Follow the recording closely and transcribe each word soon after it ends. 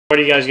What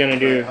are you guys gonna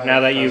do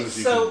now that you've...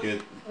 So,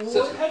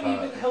 what have you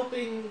been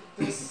helping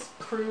this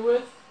crew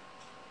with?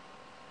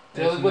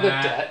 Dealing with a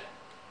debt.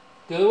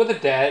 Dealing with a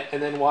debt,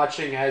 and then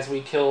watching as we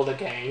killed a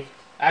gang.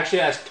 Actually,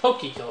 as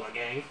Toki killed a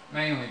gang.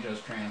 Mainly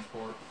just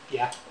transport.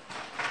 Yeah.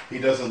 He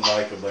doesn't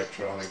like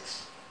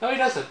electronics. No, he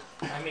doesn't.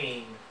 I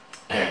mean,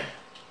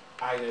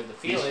 I know the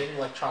feeling.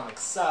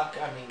 Electronics suck.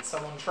 I mean,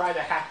 someone tried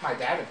to hack my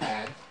data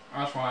pad.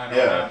 That's why I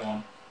don't have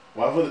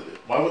one.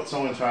 Why would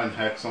someone try and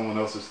hack someone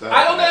else's data?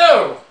 I don't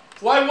know!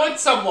 Why would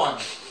someone?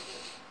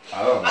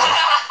 I don't know.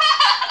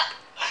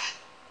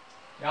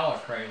 Y'all are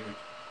crazy.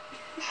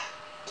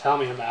 Tell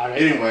me about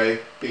it. Anyway,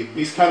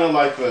 he's kind of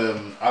like the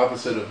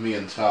opposite of me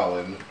and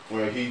Talon,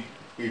 where he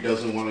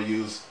doesn't want to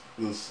use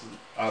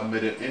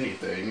admit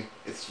anything.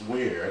 It's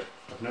weird.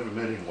 I've never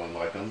met anyone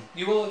like him.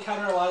 You will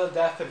encounter a lot of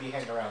death if you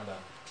hang around them.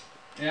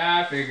 Yeah,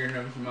 I figured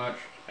as much.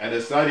 And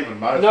it's not even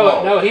my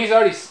fault. No, he's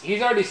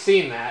already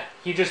seen that.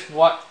 He just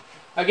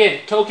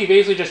again, Toki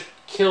basically just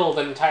killed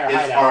an entire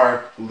hideout. It's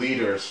our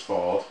leader's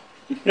fault.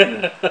 He's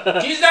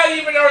not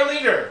even our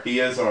leader. He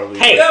is our leader.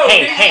 Hey, No, hey,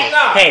 he's hey,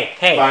 not.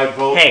 hey, By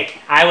vote. hey,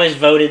 I was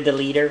voted the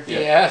leader. Yeah.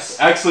 Yes.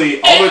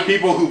 Actually, all the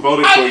people who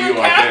voted for I'm you your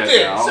are dead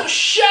captain, now. so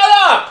shut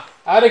up!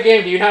 Out of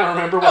game, do you not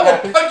remember what I will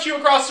happened? punch you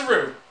across the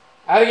room.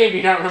 Out of game, do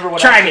you not remember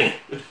what Try happened?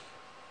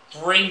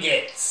 me. Bring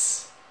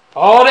it.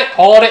 Hold it,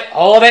 hold it,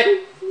 hold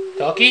it.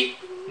 Toki,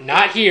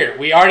 not here.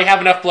 We already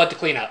have enough blood to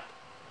clean up.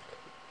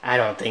 I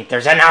don't think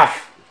there's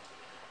enough.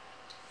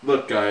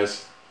 Look,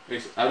 guys.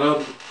 I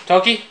don't.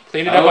 Toki,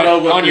 clean it I don't know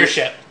up what on your this-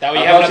 ship. That way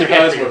you I have thought another you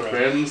head guys for your were room.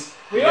 friends.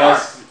 We You are.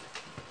 guys-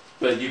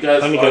 But you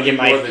guys Let me go argue get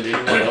my- more than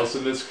anyone else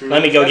in this crew.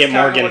 Let me go That's get kind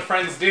of Morgan. what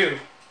friends do.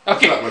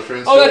 Okay. Not what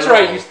friends Oh, do that's at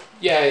right. all.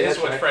 Yeah, That that's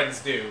is what right.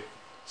 friends do.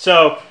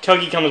 So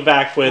Toki comes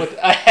back with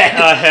a head.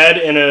 a head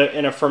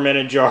in a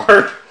fermented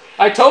jar,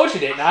 I told you,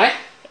 didn't I?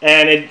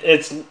 and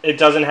it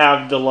doesn't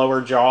have the lower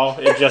jaw.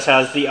 It just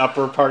has the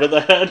upper part of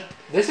the head.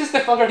 This is the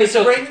fucker who Is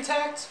the killed... brain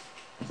intact?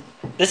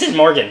 This is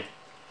Morgan.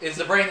 Is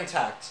the brain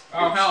intact?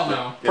 Oh, hell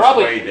no. It's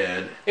Probably- way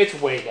dead. It's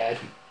way dead.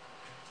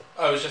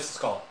 Oh, it was just a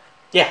skull.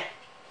 Yeah,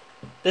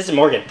 this is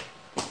Morgan.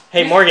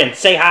 Hey Morgan,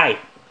 say hi.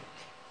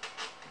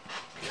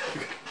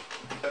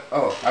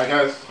 Oh, I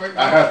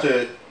have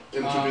to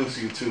introduce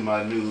you to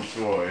my new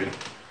droid.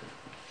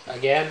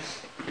 Again?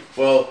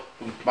 Well,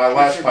 my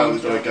last should pilot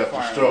use droid the got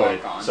fire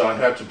destroyed, lock on. so I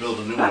have to build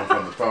a new one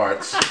from the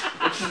parts. It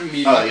should have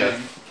been Oh yeah,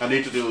 I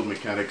need to do with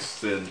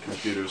mechanics and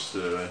computers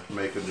to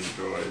make a new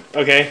droid.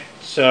 Okay,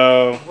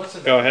 so What's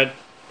it? go ahead.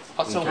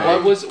 Also, Okay. where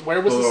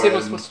was the Hold signal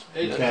on. supposed to be?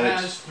 It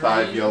Mechanics, has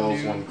 5 3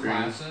 yellows, new 1 green.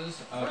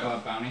 classes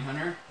of bounty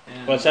hunter.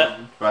 And, What's that?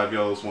 5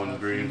 yellows, 1 a few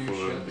green new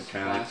for ships,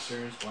 mechanics.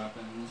 blasters,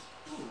 weapons.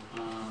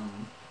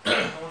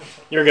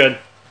 You're good.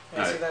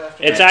 Can I see that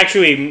after?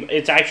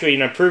 It's actually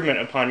an improvement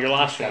upon your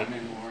last one.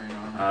 Mandalorian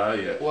armor. Ah,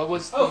 yeah. What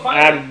was... Oh,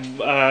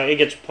 finally. It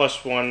gets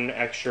 +1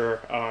 extra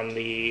on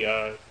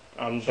the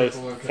on both Take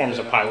a look at forms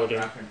the of piloting.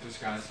 holographic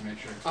disguise to make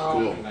sure it's Oh,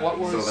 Cool. what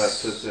was- So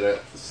that puts it at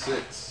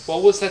 6.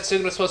 What was that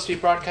signal supposed to be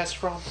broadcast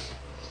from?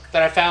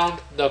 That I found?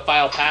 The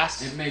file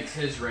passed? It makes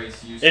his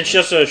race useless. It's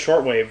just a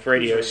shortwave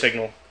radio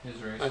signal. his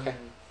race. Okay.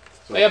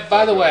 So Oh, yeah,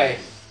 by the okay. way,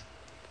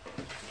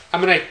 I'm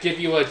gonna give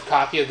you a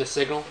copy of the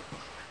signal.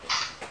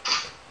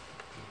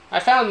 I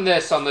found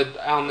this on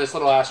this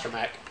little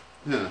astromech.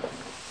 Huh.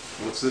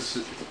 What's this?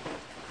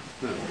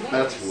 Huh.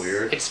 That's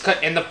weird.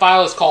 And the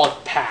file is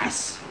called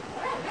pass.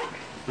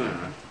 Huh.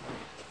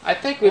 I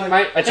think we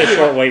might. It's a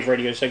shortwave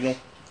radio signal.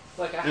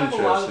 Like, I have a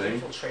lot of Interesting.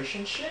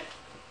 infiltration shit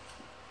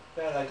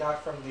that I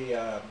got from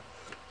the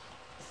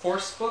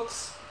Force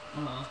books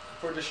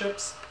for the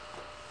ships.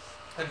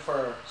 And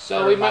for...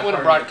 So for we my might want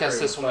to part of the broadcast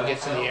crew, this when it but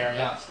gets in I the don't- area.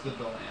 That's the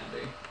Bill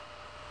Andy.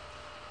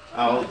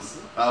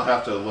 I'll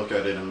have to look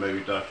at it and maybe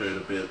doctor it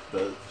a bit,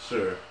 but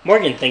sure.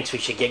 Morgan thinks we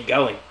should get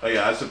going. Oh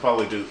yeah, I should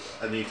probably do.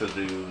 I need to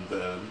do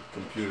the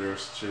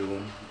computers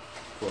too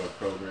for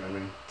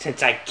programming.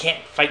 Since I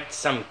can't fight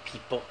some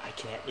people, I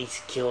can at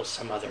least kill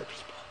some other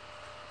people.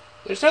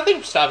 There's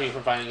nothing stopping you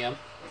from finding him.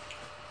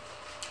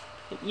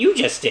 You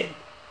just did.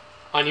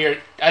 On your...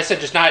 I said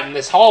just not in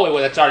this hallway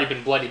where that's already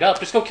been bloodied up.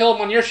 Just go kill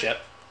him on your ship.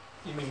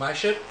 You mean my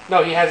ship?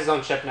 No, he has his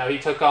own ship now. He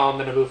took on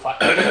the Naboo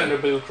the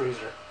Naboo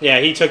cruiser. Yeah,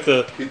 he took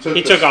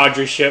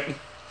Audrey's ship.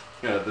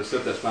 Yeah, the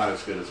ship that's not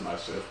as good as my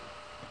ship.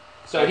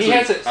 So Actually, he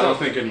has it. I So don't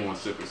think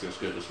anyone's ship is as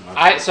good as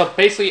my ship. so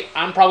basically,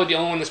 I'm probably the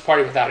only one in this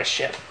party without a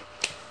ship.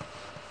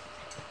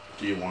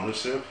 Do you want a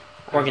ship?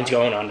 Morgan's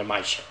going onto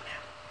my ship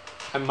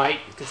now. I might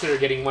consider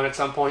getting one at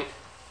some point.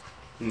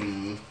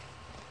 Hmm.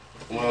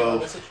 You got a Well,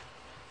 message?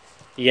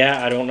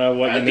 Yeah, I don't know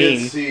what you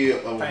mean.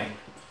 Bang.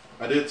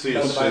 I did see That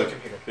a was by the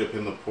ship computer.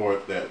 in the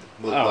port that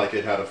looked Oh, like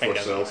it had a I think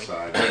for sale that's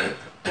sign.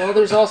 Well,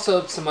 there's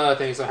also some other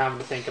things I'm having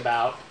to think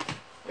about.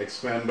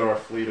 Expand our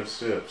fleet of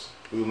ships.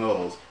 Who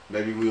knows?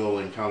 Maybe we will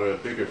encounter a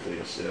bigger fleet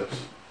of ships.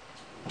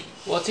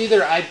 Well, it's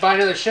either I buy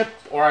another ship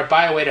or I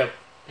buy a way to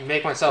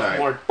make myself Right.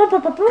 more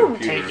Computers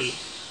tanky.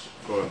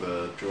 for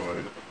the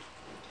droid.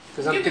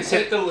 Because You I'm can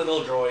considering. take the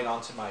little droid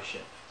onto my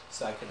ship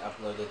so I can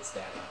upload its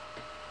data.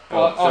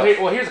 Well,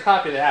 here's a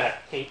copy of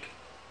that. Pink.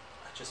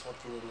 I just want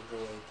the little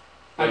droid.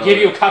 I'll give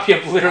you a copy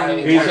of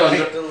literally the He's entire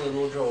under- thing. the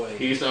little droid.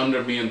 He's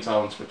under me and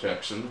Talon's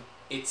protection.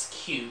 It's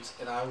cute,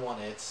 and I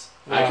want it.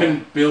 I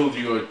can build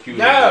you a cute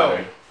No!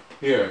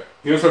 droid.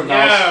 Here's a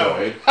mouse No.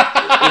 droid.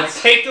 I'll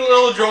take the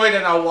little droid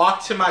and I'll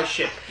walk to my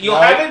ship. You'll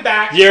No. have it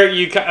back.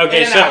 Okay,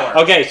 In an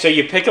hour. so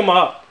you pick them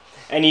up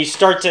and you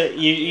start to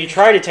you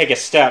try to take a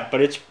step,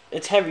 but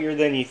it's heavier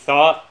than you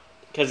thought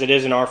because it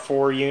is an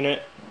R4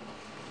 unit.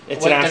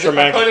 It's What an does it- I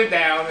astromech. put it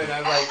down and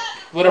I'm like,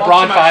 Would a walk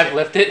Braun to my 5 ship.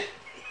 lift it?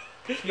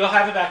 You'll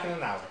have it back in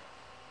an hour.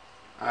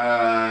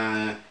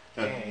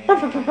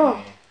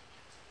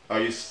 Are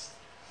you?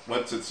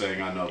 What's it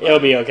saying? I know. It'll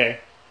be okay.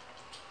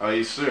 Are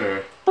you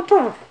sure?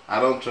 I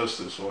don't trust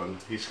this one.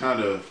 He's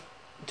kind of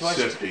Do I just-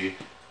 shifty.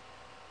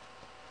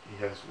 He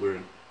has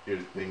weird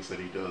things that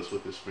he does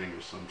with his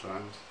fingers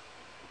sometimes.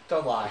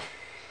 Don't lie.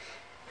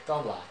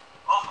 Don't lie.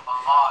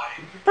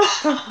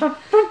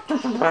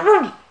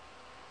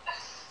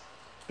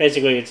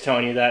 Basically, it's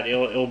telling you that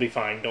it'll be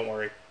fine. Don't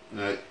worry.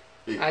 No,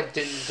 I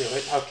didn't do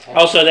it. Okay.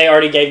 Also, they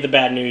already gave the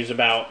bad news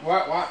about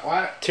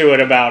What? to it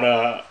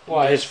about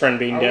What? his friend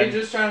being Are we dead.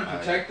 just trying to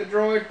protect the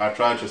droid? I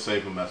tried to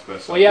save him as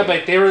best Well, I yeah, could.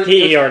 but they were.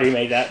 He already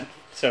made that,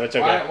 so it's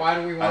okay. Why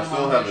do we want I him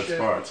still on have this his ship?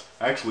 parts.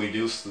 I actually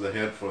used the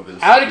head for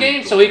this. Out of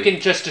game, so we can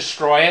just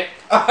destroy it.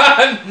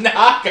 I'm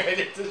not going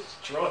to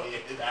destroy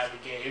it out of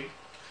the game.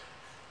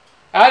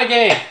 Out of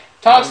game.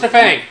 Talks to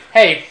Fang.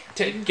 Hey,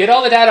 get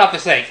all the data off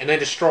this thing and then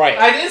destroy it.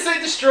 I didn't say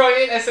destroy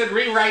it, I said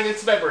rewrite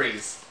its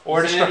memories.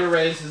 Or Xander destroy.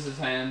 raises his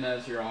hand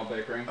as you're all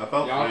bickering. I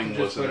thought Y'all Fang can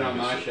just put it wasn't on in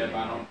my this ship. ship I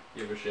anymore. don't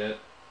give a shit.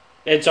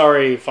 It's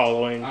already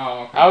following.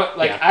 Oh,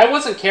 okay. I, I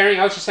wasn't caring.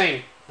 I was just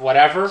saying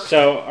whatever.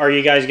 So, are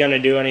you guys gonna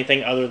do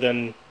anything other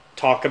than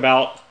talk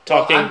about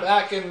talking? Well, I'm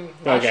back in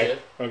my Okay.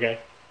 ship. Okay.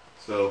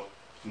 So,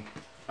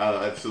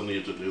 I still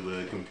need to do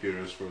the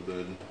computers for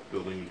the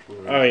building tour.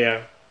 Oh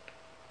yeah.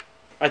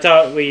 I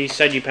thought we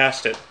said you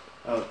passed it.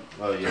 Oh,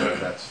 yeah,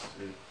 that's.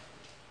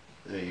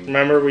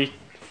 Remember we?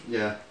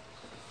 Yeah.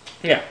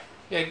 Yeah,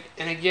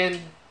 and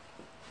again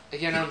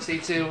on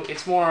C2,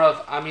 it's more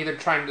of I'm either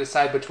trying to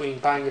decide between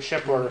buying a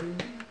ship or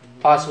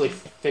possibly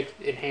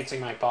enhancing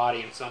my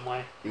body in some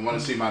way. You want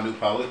to see my new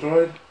pilot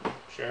droid?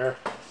 Sure.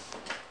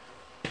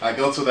 I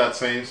go to that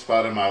same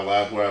spot in my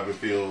lab where I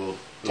reveal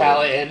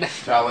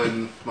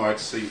Talon. Mark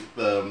C.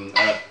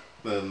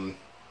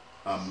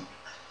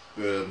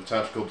 The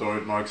tactical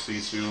droid Mark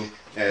C2,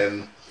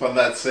 and from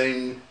that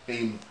same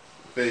thing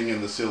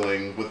in the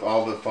ceiling with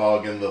all the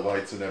fog and the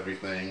lights and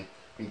everything,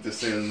 it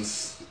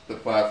descends the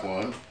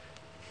platform.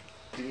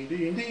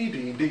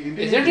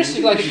 Is there just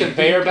like a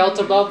conveyor belt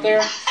above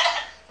there?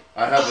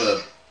 I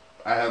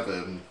have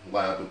a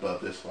lab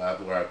above this lab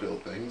where I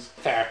build things.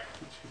 Fair.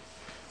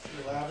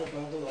 Lab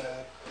above the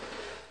lab.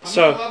 How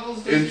So- many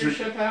levels does your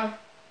ship have?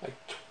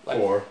 Like,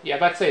 4. yeah,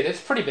 about to say it's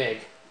pretty big.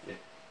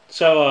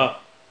 So,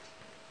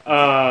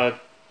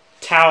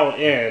 Tao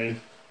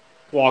In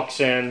walks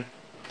in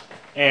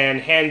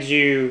and hands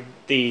you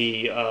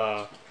the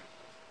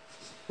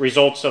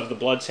results of the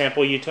blood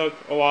sample you took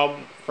a while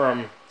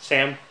from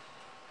Sam.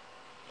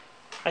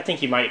 I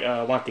think you might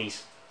want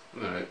these.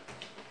 Alright.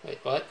 Wait,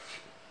 what?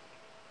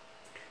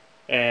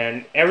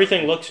 And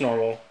everything looks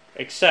normal,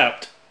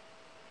 except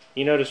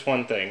you notice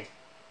one thing.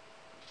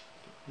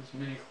 There's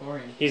mini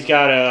chlorine. He's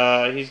got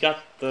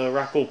the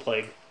Rakul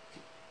plague.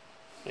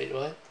 Wait,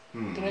 what?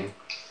 Hmm.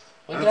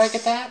 When did I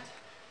get that?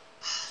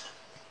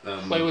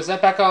 Um, Wait, was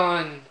that back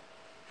on?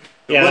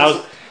 Yeah,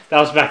 looks- that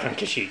was back on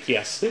Kashyyyk.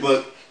 Yes.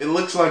 Look, it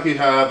looks like you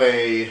have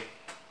a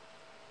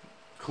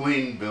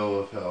clean bill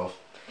of health.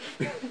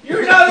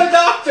 You're not a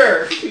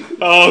doctor!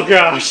 Oh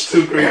gosh.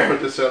 Too great for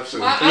deception.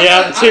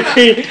 Yeah.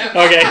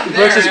 Okay.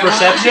 Versus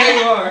perception? Yeah,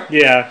 you are.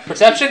 Yeah.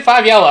 Perception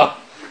 5 yellow.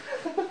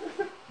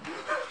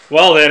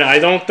 Well then, I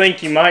don't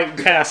think you might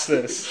pass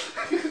this.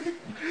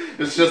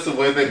 It's just the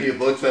way that he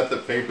looks at the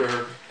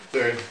paper.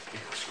 There,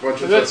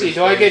 scrunches Let's up see, his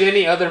do I get face.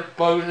 any other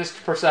bonus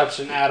to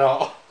perception at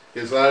all?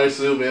 His eyes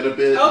zoom in a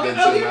bit, then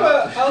zoom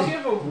out. I'll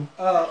give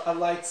a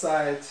light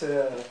side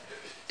to.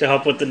 To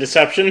help with the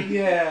deception.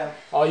 Yeah.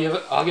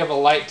 I'll give a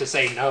light to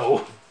say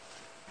no.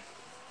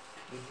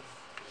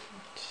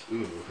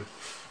 Ooh.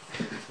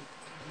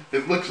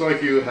 It looks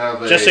like you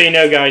have a Just so you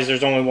know, guys,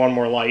 there's only one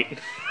more light.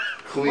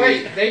 clean.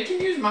 Wait, they can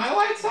use my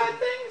light side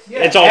things? Yeah,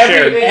 It's all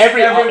shared.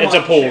 everyone It's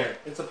a pool. shared.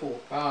 It's a pool.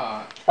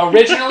 Ah,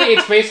 Originally,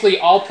 it's basically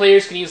all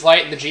players can use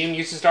light and the GM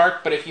uses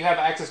dark, but if you have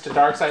access to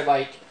dark side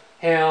like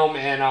him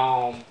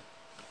and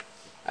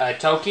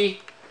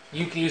Toki,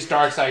 you can use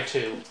dark side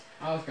too.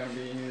 I was gonna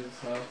be used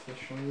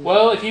officially.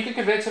 Well, if you could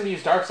convince him to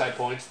use dark side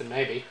points, then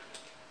maybe.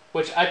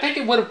 Which I think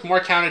it would have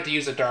more counted to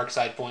use a dark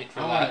side point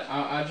for that.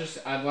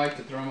 I'd like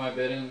to throw my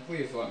bid in.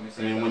 Please let me I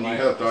say mean, that when you light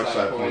have dark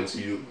side points,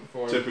 you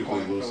for typically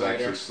point lose for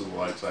later. access to the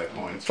light side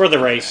points. For the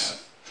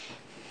race.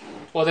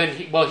 Well, then,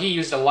 he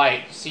used a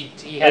light. See,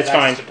 he has That's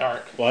access fine. to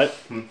dark. What?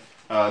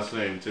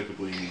 Saying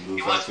typically you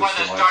lose He wants access one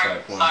to of light those side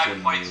dark points side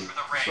when points you for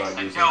the race. start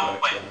I using know,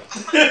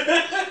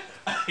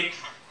 dark side.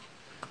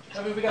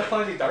 I mean, we got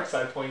plenty of dark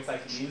side points I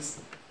can use.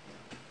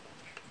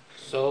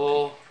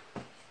 So,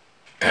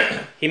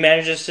 He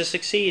manages to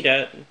succeed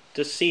at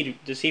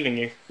deceiving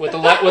you. With a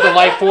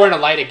light for and a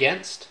light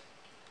against.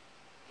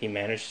 He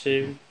managed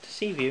to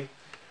deceive you.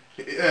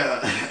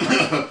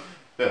 Yeah.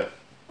 Yeah.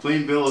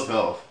 Clean bill of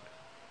health.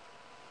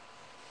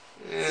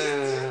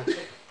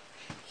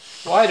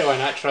 Why do I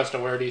not trust a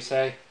word you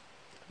say?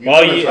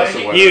 Well,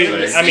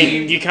 I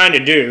mean, you kind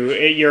of do.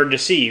 You're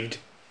deceived.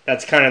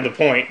 That's kind of the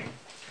point.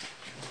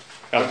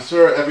 I'm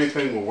sure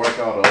everything will work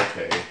out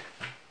okay.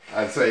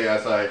 I'd say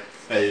as I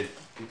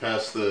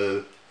pass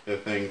the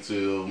thing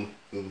to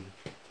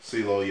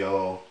CeeLo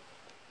Yellow.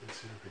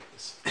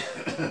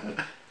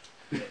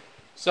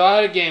 So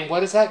out of game, what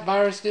does that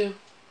virus do?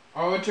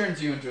 Oh, it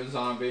turns you into a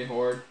zombie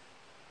horde.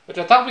 Which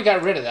I thought we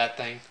got rid of that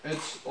thing.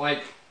 It's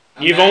like...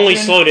 You've only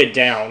slowed it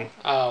down.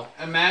 Oh.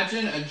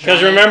 Imagine a giant...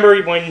 Because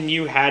remember when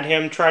you had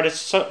him try to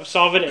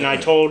solve it and I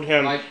told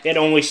him it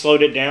only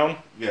slowed it down?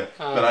 Yeah,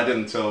 but I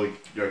didn't tell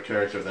your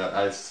character that.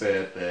 I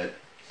said that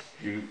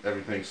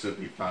everything should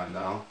be fine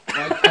now.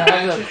 Like,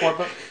 The core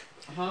book?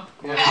 huh?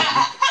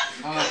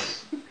 Yeah.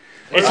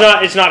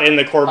 It's not in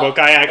the core book.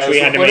 I actually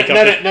had to make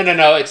up...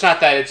 No, it's not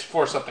that. It's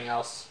for something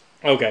else.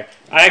 Okay.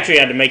 I actually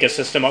had to make a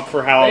system up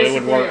for how it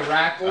would work. Basically, a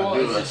Rackle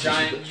is a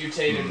giant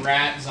mutated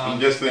rat zombie.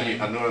 I'm just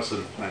thinking, I know I should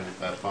have planted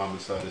that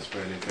Farmicide is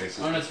spreading faces.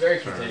 Oh, and it's very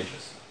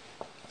contagious.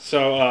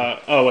 So,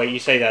 oh wait, you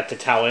say that to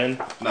Talon?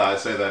 No, I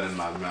say that in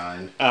my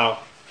mind.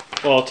 Oh.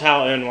 Well,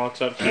 Talon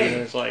walks up to you and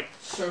is like,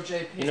 So,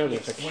 JP, you know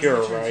there's a when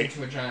cure, he turns right?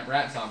 into a giant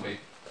rat zombie,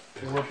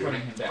 we're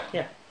putting him down.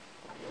 Yeah.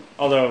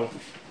 Although,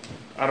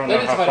 I don't know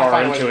Then how it's about to far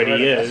find into ways it to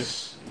he get rid of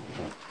is.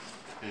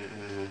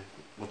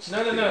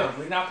 No.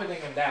 We're not putting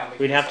him down.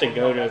 We'd have to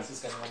go to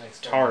Tars.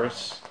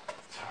 Taurus.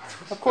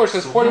 Of course,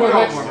 there's 41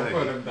 Vex.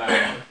 Put him down.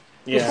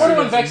 There's Yeah.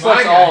 41 Vex My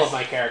likes guys. all of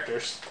my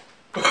characters.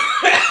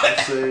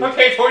 I'd say,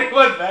 Okay,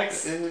 41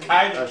 Vex kind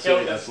I'd of say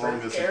killed as this long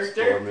first as it's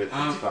character. Storm, it's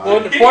fine. Well,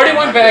 I'm 41 not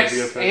gonna Vex be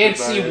affected and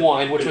by it.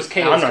 C1, which was I'm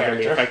Kayla's not going to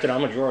be character. affected.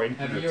 I'm a droid.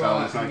 Have If you,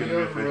 Talon's not have going you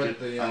to ever be read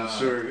affected, the, I'm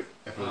sure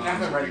I everyone's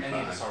haven't going to read be any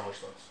of the fine. Star Wars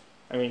books.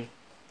 I mean,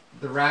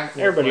 the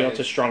Rackle everybody play else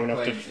is strong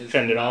enough to is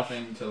fend it off.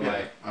 nothing to Yeah,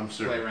 like I'm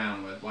play sure.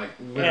 around with, like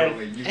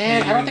literally. You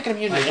And can't I don't even- think I'm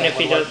immune to like, And if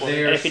he that. does,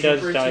 they are and if he does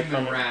super die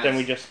human from it, rats then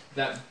we just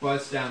that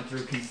bust down through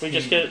we just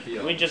contained get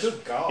field. we just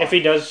Good God. if he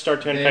does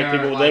start to They infect are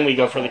people, like then we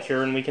go for the buffalo.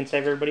 cure and we can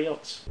save everybody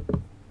else.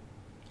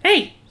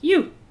 Hey,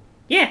 you!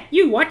 Yeah,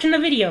 you watching the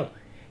video.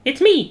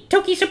 It's me,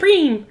 Toki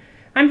Supreme.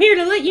 I'm here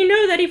to let you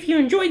know that if you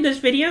enjoyed this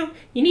video,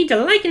 you need to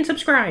like and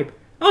subscribe.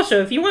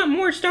 Also, if you want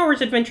more Star Wars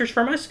adventures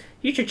from us,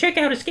 you should check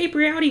out Escape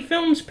Reality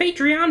Films'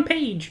 Patreon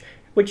page,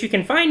 which you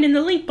can find in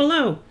the link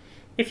below.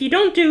 If you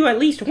don't do at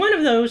least one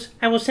of those,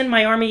 I will send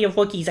my army of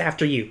Wookiees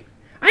after you.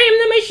 I am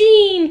the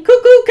machine!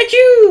 Cuckoo,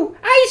 Cachoo!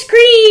 Ice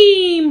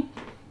cream!